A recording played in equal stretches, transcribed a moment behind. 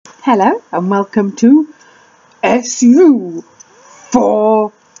Hello and welcome to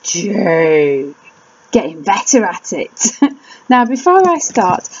SU4J. Getting better at it. Now, before I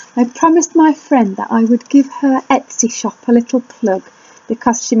start, I promised my friend that I would give her Etsy shop a little plug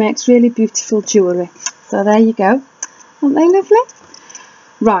because she makes really beautiful jewellery. So there you go. Aren't they lovely?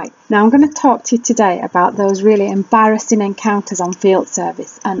 Right, now I'm going to talk to you today about those really embarrassing encounters on field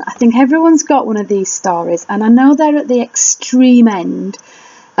service. And I think everyone's got one of these stories, and I know they're at the extreme end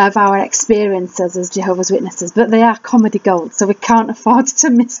of our experiences as Jehovah's Witnesses, but they are comedy gold, so we can't afford to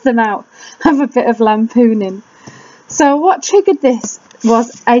miss them out of a bit of lampooning. So what triggered this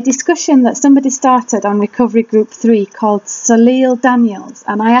was a discussion that somebody started on Recovery Group 3 called Salil Daniels,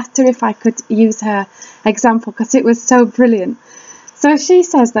 and I asked her if I could use her example because it was so brilliant. So she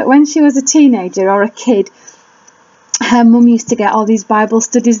says that when she was a teenager or a kid, her mum used to get all these Bible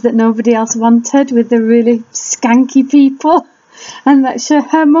studies that nobody else wanted with the really skanky people. And that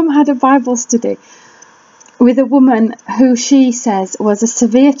her mum had a Bible study with a woman who she says was a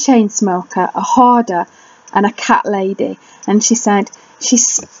severe chain smoker, a hoarder and a cat lady. And she said she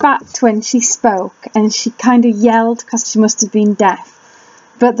spat when she spoke and she kind of yelled because she must have been deaf.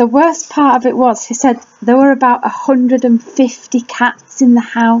 But the worst part of it was, she said there were about 150 cats in the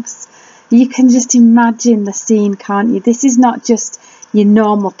house. You can just imagine the scene, can't you? This is not just your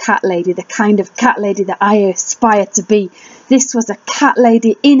normal cat lady, the kind of cat lady that I aspire to be. This was a cat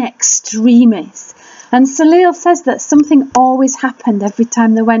lady in extremis. And Salil says that something always happened every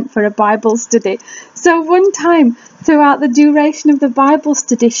time they went for a Bible study. So one time throughout the duration of the Bible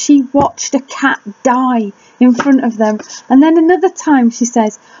study, she watched a cat die in front of them. And then another time, she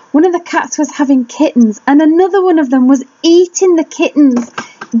says, one of the cats was having kittens and another one of them was eating the kittens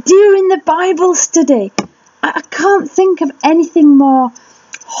during the Bible study. I can't think of anything more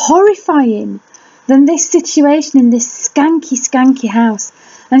horrifying than this situation in this skanky house.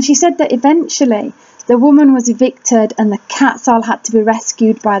 And she said that eventually the woman was evicted and the cats all had to be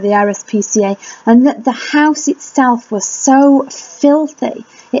rescued by the RSPCA, and that the house itself was so filthy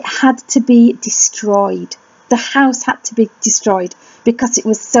it had to be destroyed. The house had to be destroyed because it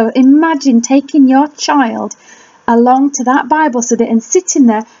was so... Imagine taking your child along to that Bible study and sitting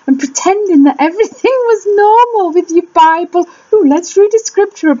there and pretending that everything was normal with your Bible. Oh, let's read a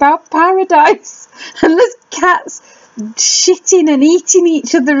scripture about paradise. And there's cats shitting and eating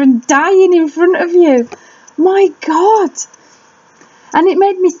each other and dying in front of you. My God. And it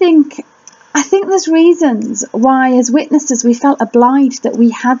made me think, I think there's reasons why as witnesses we felt obliged that we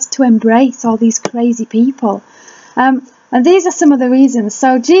had to embrace all these crazy people. And these are some of the reasons.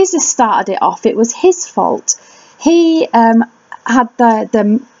 So Jesus started it off. It was his fault. He had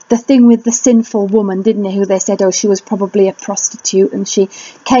the thing with the sinful woman, didn't he, who they said, oh, she was probably a prostitute, and she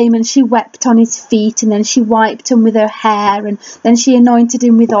came and she wept on his feet, and then she wiped him with her hair, and then she anointed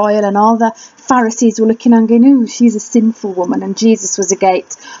him with oil, and all the Pharisees were looking and going, ooh, she's a sinful woman, and Jesus was agape,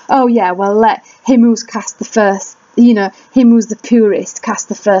 oh yeah, well, let him who's cast the first, him who's the purest cast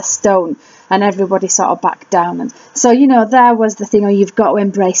the first stone, and everybody sort of backed down. And so, there was the thing, oh, you've got to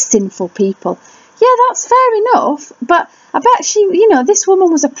embrace sinful people. Yeah, that's fair enough, but I bet she, this woman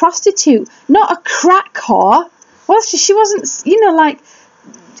was a prostitute, not a crack whore. Was she? She wasn't,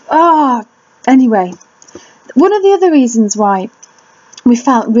 anyway. One of the other reasons why we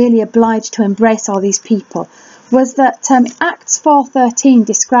felt really obliged to embrace all these people was that Acts 4:13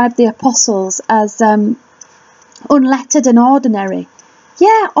 described the apostles as unlettered and ordinary.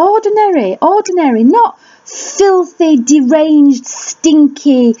 Yeah, ordinary, not filthy, deranged,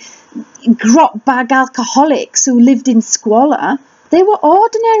 stinky, grot bag alcoholics who lived in squalor. They were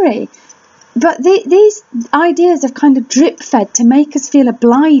ordinary, but these ideas have kind of drip fed to make us feel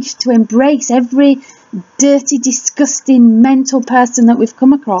obliged to embrace every dirty, disgusting mental person that we've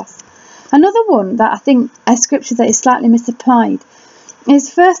come across. Another one that I think a scripture that is slightly misapplied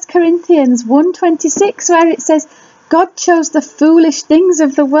is 1 Corinthians 1:26, where it says God chose the foolish things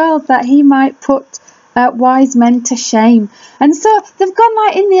of the world that he might put wise men to shame. And so they've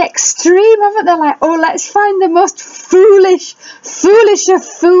gone in the extreme, haven't they? Oh, let's find the most foolish of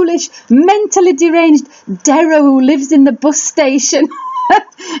foolish, mentally deranged Darrow who lives in the bus station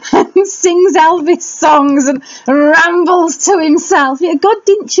and sings Elvis songs and rambles to himself. Yeah, God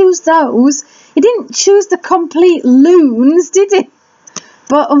didn't choose those. He didn't choose the complete loons, did he?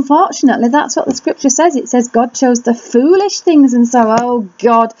 But unfortunately, that's what the scripture says. It says God chose the foolish things. And so, oh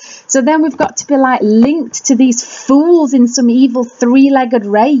God. So then we've got to be linked to these fools in some evil three-legged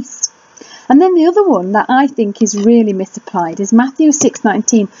race. And then the other one that I think is really misapplied is Matthew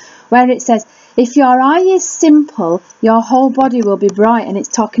 6:19, where it says, If your eye is simple, your whole body will be bright. And it's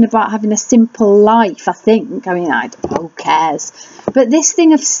talking about having a simple life, I think. I mean, who cares? But this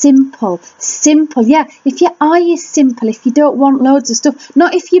thing of simple, yeah. If your eye is simple, if you don't want loads of stuff,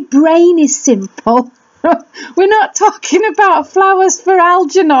 not if your brain is simple. We're not talking about flowers for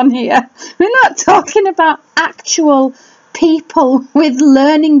Algernon here. We're not talking about actual people with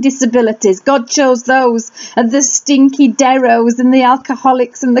learning disabilities. God chose those, and the stinky derros and the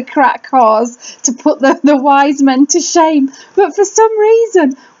alcoholics and the crack whores to put the wise men to shame. But for some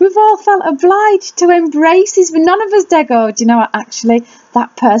reason, we've all felt obliged to embrace this. But none of us dare go, do you know what, actually,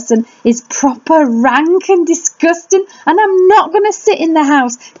 that person is proper rank and disgusting, and I'm not going to sit in the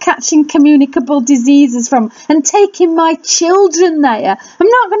house catching communicable diseases from and taking my children there. I'm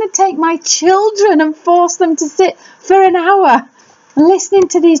not going to take my children and force them to sit for an hour listening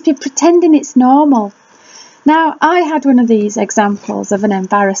to these people pretending it's normal. Now, I had one of these examples of an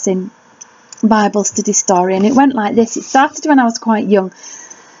embarrassing Bible study story, and it went like this. It started when I was quite young.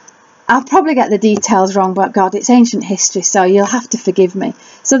 I'll probably get the details wrong, but God, it's ancient history, so you'll have to forgive me.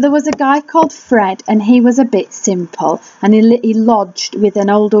 So there was a guy called Fred, and he was a bit simple, and he lodged with an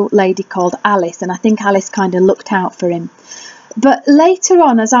older lady called Alice, and I think Alice kind of looked out for him. But later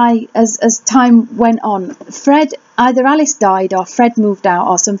on, as time went on, Fred, either Alice died or Fred moved out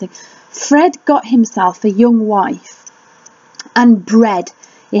or something. Fred got himself a young wife and bread.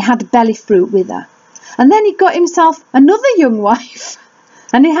 He had belly fruit with her. And then he got himself another young wife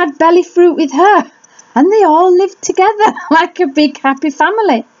and he had belly fruit with her. And they all lived together like a big happy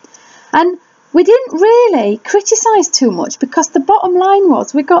family. And we didn't really criticise too much because the bottom line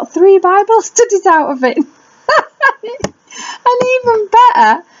was we got 3 Bible studies out of it. And even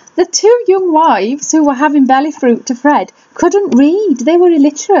better, the 2 young wives who were having belly fruit to Fred couldn't read. They were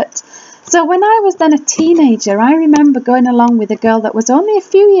illiterate. So when I was then a teenager, I remember going along with a girl that was only a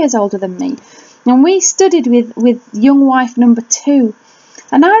few years older than me. And we studied with young wife number 2.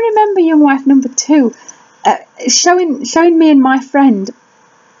 And I remember young wife number 2 showing me and my friend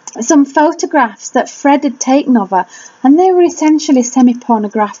some photographs that Fred had taken of her, and they were essentially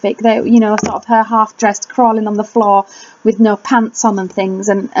semi-pornographic. They, sort of her half-dressed crawling on the floor with no pants on and things,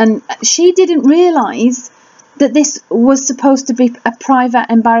 and she didn't realise that this was supposed to be a private,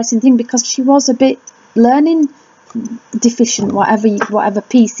 embarrassing thing because she was a bit learning deficient, whatever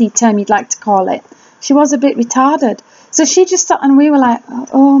PC term you'd like to call it. She was a bit retarded. So she just sat, and we were like,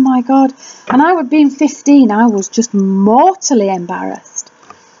 oh my God. And I, being 15, I was just mortally embarrassed.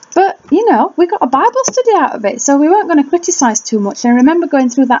 But, we got a Bible study out of it, so we weren't going to criticise too much. And I remember going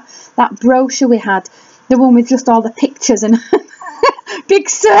through that brochure we had, the one with just all the pictures and big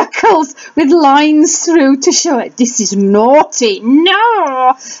circles with lines through to show it. This is naughty.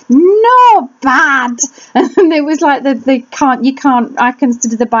 No, bad. And it was like I can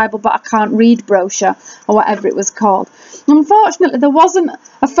study the Bible, but I can't read brochure or whatever it was called. Unfortunately, there wasn't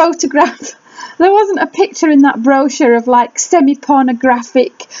a photograph. There wasn't a picture in that brochure of like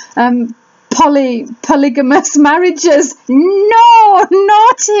semi-pornographic polygamous marriages. No,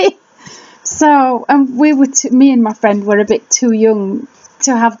 naughty. So me and my friend were a bit too young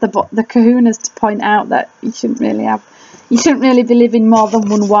to have the kahunas to point out that you shouldn't really be living more than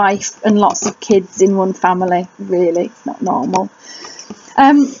one wife and lots of kids in one family. Really, it's not normal.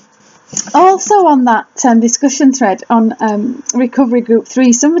 Also on that discussion thread on Recovery Group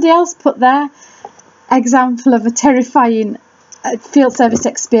 3, somebody else put their example of a terrifying field service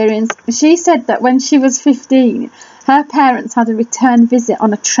experience. She said that when she was 15, her parents had a return visit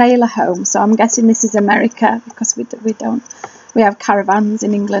on a trailer home. So I'm guessing this is America, because we have caravans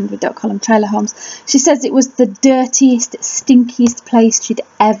in England. We don't call them trailer homes. She says it was the dirtiest, stinkiest place she'd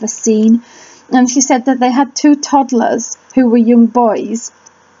ever seen. And she said that they had 2 toddlers who were young boys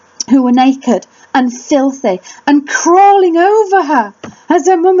who were naked and filthy and crawling over her as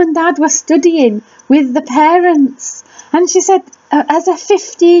her mum and dad were studying with the parents. And she said, as a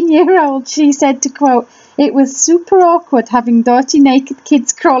 15-year-old, she said, to quote, "It was super awkward having dirty naked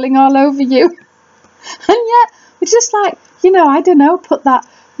kids crawling all over you." And yet, it's just like, I don't know, put that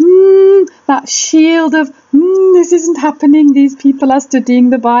shield of, this isn't happening, these people are studying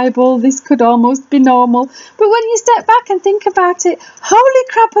the Bible, this could almost be normal. But when you step back and think about it, holy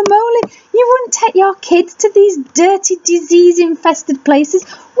crap-a-moly, you wouldn't take your kids to these dirty, disease-infested places.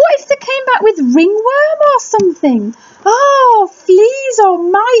 What if they came back with ringworm or something? Oh, fleas or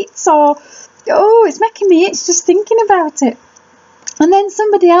mites or... Oh, it's making me itch just thinking about it. And then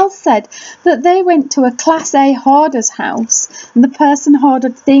somebody else said that they went to a Class A hoarder's house and the person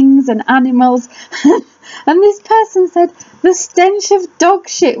hoarded things and animals. And this person said the stench of dog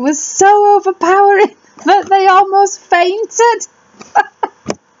shit was so overpowering that they almost fainted.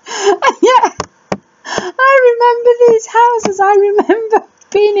 And yet, I remember these houses. I remember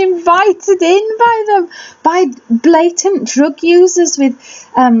being invited in by them, by blatant drug users with,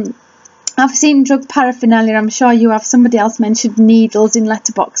 I've seen drug paraphernalia, I'm sure you have. Somebody else mentioned needles in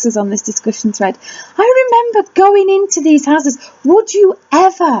letterboxes on this discussion thread. I remember going into these houses. Would you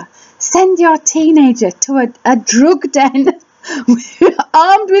ever send your teenager to a drug den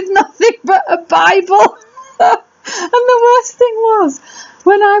armed with nothing but a Bible? And the worst thing was,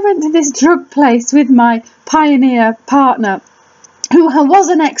 when I went to this drug place with my pioneer partner, who was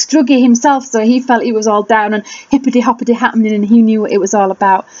an ex-druggie himself, so he felt he was all down and hippity-hoppity happening and he knew what it was all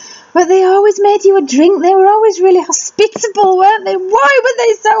about. But they always made you a drink. They were always really hospitable, weren't they? Why were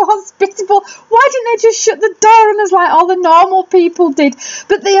they so hospitable? Why didn't they just shut the door on us like all the normal people did?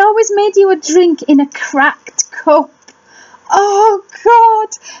 But they always made you a drink in a cracked cup. Oh,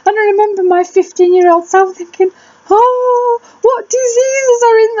 God. And I remember my 15-year-old self thinking, oh, what diseases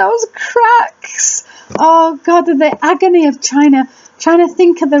are in those cracks? Oh, God, the agony of trying to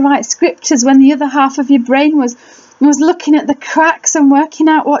think of the right scriptures when the other half of your brain was looking at the cracks and working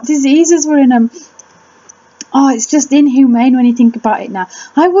out what diseases were in them. Oh, it's just inhumane when you think about it now.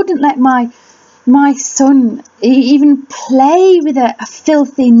 I wouldn't let my son even play with a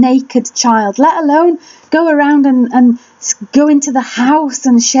filthy, naked child, let alone go around and go into the house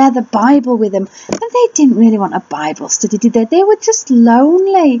and share the Bible with them. And they didn't really want a Bible study, did they? They were just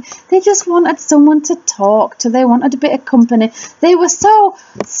lonely. They just wanted someone to talk to. They wanted a bit of company. They were so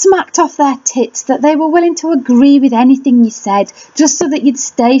smacked off their tits that they were willing to agree with anything you said, just so that you'd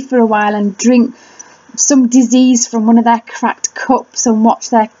stay for a while and drink some disease from one of their cracked cups and watch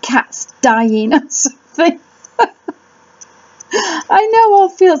their cats dying or something. I know all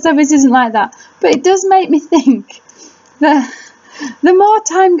field service isn't like that, but it does make me think that the more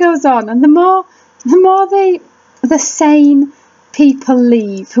time goes on and the more the sane people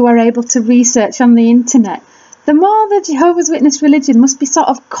leave who are able to research on the internet, the more the Jehovah's Witness religion must be sort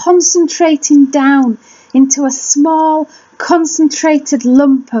of concentrating down into a small, concentrated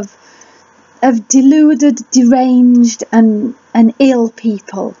lump of deluded, deranged and ill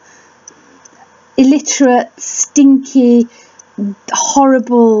people. Illiterate, stinky,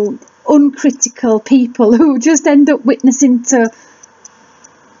 horrible, uncritical people who just end up witnessing to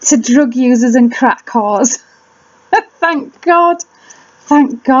drug users and crack whores. Thank God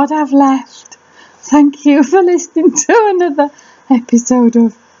I've left. Thank you for listening to another episode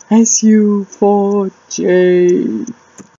of SU4J.